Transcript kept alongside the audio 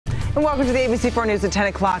And welcome to the ABC4 News at 10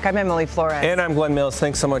 o'clock. I'm Emily Flores. And I'm Glenn Mills.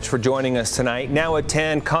 Thanks so much for joining us tonight. Now at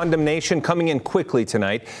 10, condemnation coming in quickly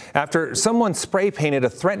tonight after someone spray painted a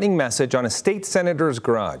threatening message on a state senator's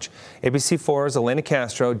garage. ABC4's Elena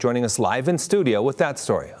Castro joining us live in studio with that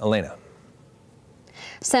story. Elena.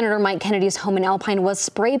 Senator Mike Kennedy's home in Alpine was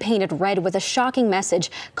spray painted red with a shocking message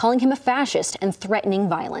calling him a fascist and threatening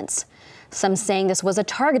violence. Some saying this was a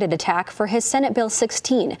targeted attack for his Senate Bill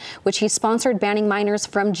 16, which he sponsored banning minors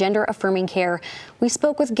from gender-affirming care. We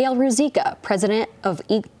spoke with Gail Ruzicka, president of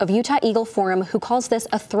Utah Eagle Forum, who calls this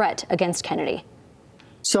a threat against Kennedy.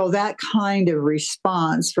 So that kind of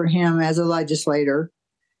response for him as a legislator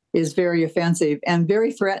is very offensive and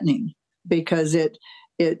very threatening because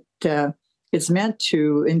it's meant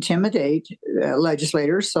to intimidate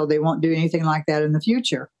legislators so they won't do anything like that in the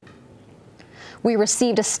future. We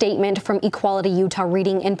received a statement from Equality Utah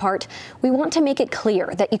reading in part, "We want to make it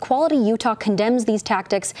clear that Equality Utah condemns these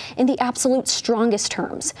tactics in the absolute strongest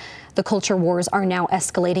terms. The culture wars are now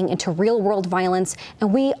escalating into real-world violence,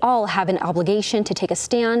 and we all have an obligation to take a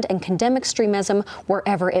stand and condemn extremism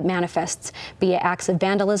wherever it manifests, be it acts of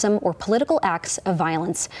vandalism or political acts of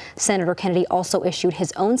violence." Senator Kennedy also issued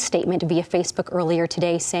his own statement via Facebook earlier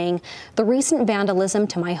today saying, "The recent vandalism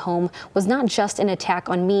to my home was not just an attack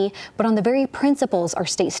on me, but on the very principles our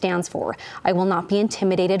state stands for. I will not be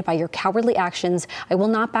intimidated by your cowardly actions. I will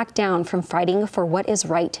not back down from fighting for what is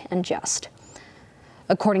right and just."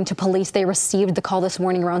 According to police, they received the call this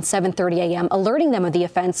morning around 7:30 a.m., alerting them of the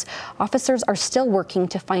offense. Officers are still working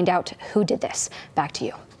to find out who did this. Back to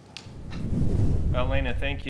you. Elena, thank you.